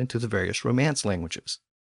down into the various Romance languages.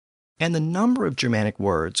 And the number of Germanic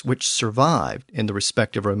words which survived in the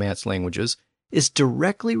respective Romance languages is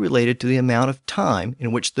directly related to the amount of time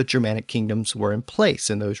in which the Germanic kingdoms were in place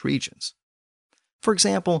in those regions. For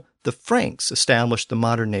example, the Franks established the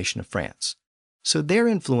modern nation of France, so their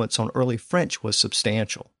influence on early French was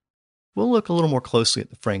substantial. We'll look a little more closely at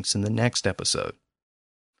the Franks in the next episode.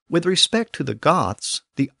 With respect to the Goths,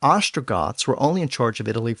 the Ostrogoths were only in charge of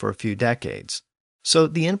Italy for a few decades, so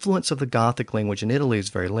the influence of the Gothic language in Italy is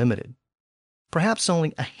very limited. Perhaps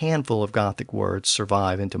only a handful of Gothic words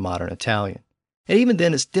survive into modern Italian, And even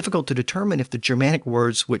then, it's difficult to determine if the Germanic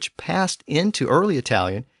words which passed into early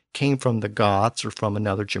Italian came from the Goths or from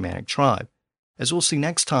another Germanic tribe. As we'll see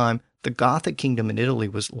next time, the Gothic kingdom in Italy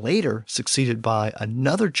was later succeeded by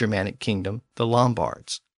another Germanic kingdom, the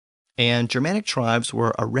Lombards. And Germanic tribes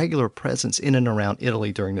were a regular presence in and around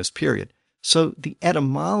Italy during this period, so the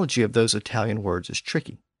etymology of those Italian words is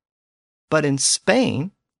tricky. But in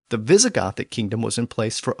Spain, the Visigothic kingdom was in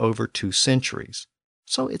place for over 2 centuries,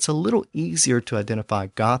 so it's a little easier to identify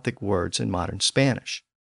Gothic words in modern Spanish.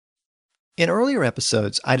 In earlier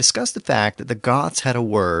episodes, I discussed the fact that the Goths had a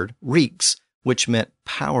word, rex, which meant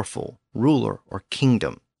powerful, ruler, or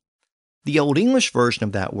kingdom. The Old English version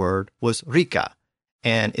of that word was rica,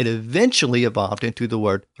 and it eventually evolved into the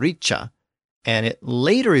word riccia, and it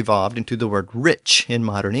later evolved into the word rich in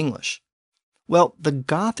modern English. Well, the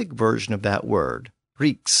Gothic version of that word,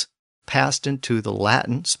 rex, passed into the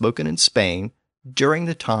Latin spoken in Spain during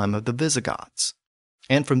the time of the Visigoths,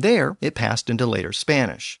 and from there it passed into later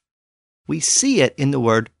Spanish. We see it in the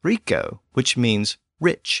word rico, which means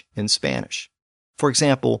rich in Spanish. For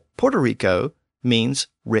example, Puerto Rico means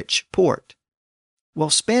rich port.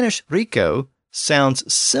 Well, Spanish rico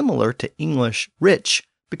sounds similar to English rich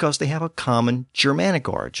because they have a common Germanic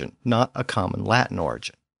origin, not a common Latin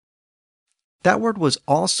origin. That word was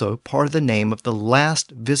also part of the name of the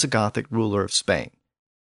last Visigothic ruler of Spain.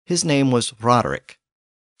 His name was Roderick.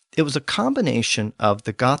 It was a combination of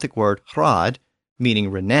the Gothic word rad,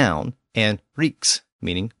 meaning renown, and rex,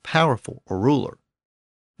 meaning powerful or ruler.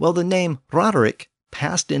 Well, the name Roderick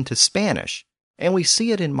passed into Spanish, and we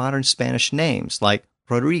see it in modern Spanish names like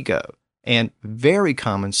Rodrigo, and very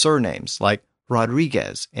common surnames like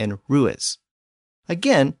Rodriguez and Ruiz.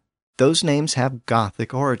 Again, those names have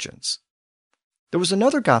Gothic origins. There was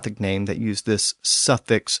another Gothic name that used this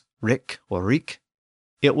suffix ric or ric.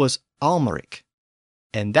 It was Almeric,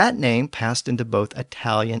 and that name passed into both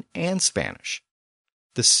Italian and Spanish.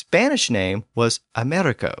 The Spanish name was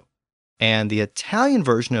Americo, and the Italian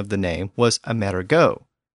version of the name was Amerigo.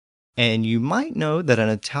 And you might know that an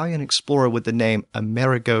Italian explorer with the name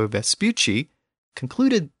Amerigo Vespucci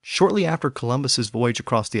concluded shortly after Columbus's voyage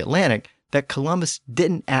across the Atlantic that Columbus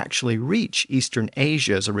didn't actually reach Eastern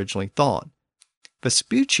Asia as originally thought.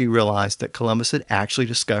 Vespucci realized that Columbus had actually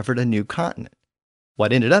discovered a new continent,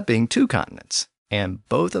 what ended up being 2 continents, and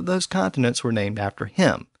both of those continents were named after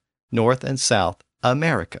him, North and South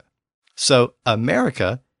America. So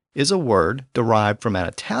America is a word derived from an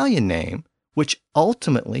Italian name, which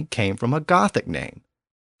ultimately came from a Gothic name.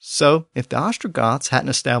 So if the Ostrogoths hadn't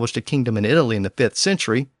established a kingdom in Italy in the 5th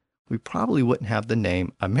century, we probably wouldn't have the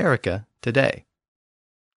name America today.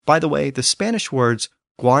 By the way, the Spanish words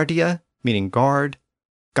guardia, meaning guard,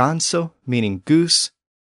 ganso, meaning goose,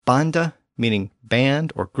 banda, meaning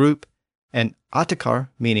band or group, and atacar,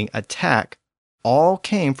 meaning attack, all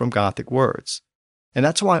came from Gothic words. And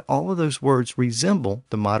that's why all of those words resemble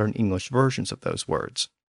the modern English versions of those words.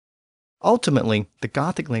 Ultimately, the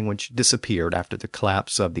Gothic language disappeared after the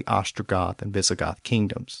collapse of the Ostrogoth and Visigoth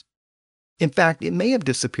kingdoms. In fact, it may have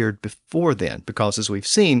disappeared before then because, as we've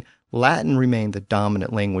seen, Latin remained the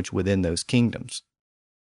dominant language within those kingdoms.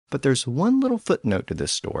 But there's one little footnote to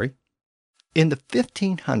this story. In the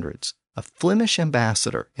 1500s, a Flemish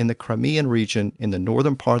ambassador in the Crimean region in the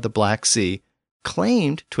northern part of the Black Sea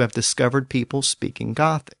claimed to have discovered people speaking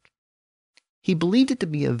Gothic. He believed it to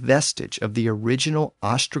be a vestige of the original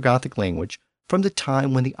Ostrogothic language from the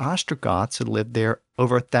time when the Ostrogoths had lived there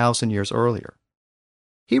over 1,000 years earlier.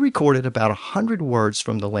 He recorded about 100 words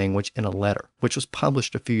from the language in a letter, which was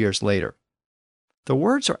published a few years later. The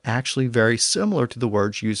words are actually very similar to the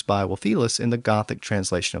words used by Ulfilas in the Gothic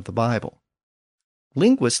translation of the Bible.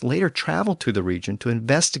 Linguists later traveled to the region to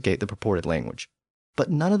investigate the purported language,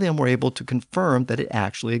 but none of them were able to confirm that it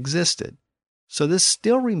actually existed. So this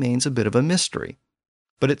still remains a bit of a mystery.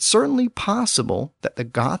 But it's certainly possible that the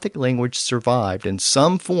Gothic language survived in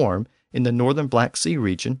some form in the northern Black Sea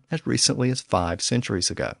region as recently as 5 centuries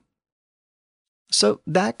ago. So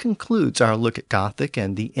that concludes our look at Gothic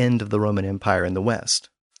and the end of the Roman Empire in the West.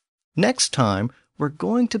 Next time, we're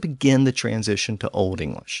going to begin the transition to Old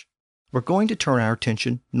English. We're going to turn our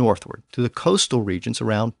attention northward to the coastal regions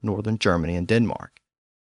around northern Germany and Denmark.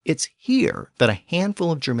 It's here that a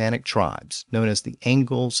handful of Germanic tribes, known as the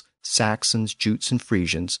Angles, Saxons, Jutes, and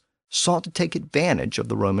Frisians, sought to take advantage of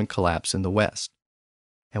the Roman collapse in the West.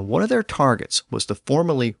 And one of their targets was the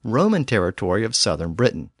formerly Roman territory of southern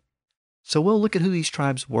Britain. So we'll look at who these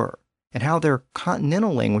tribes were and how their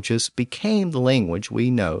continental languages became the language we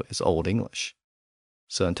know as Old English.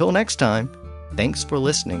 So until next time, thanks for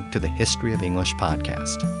listening to the History of English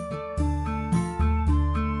podcast.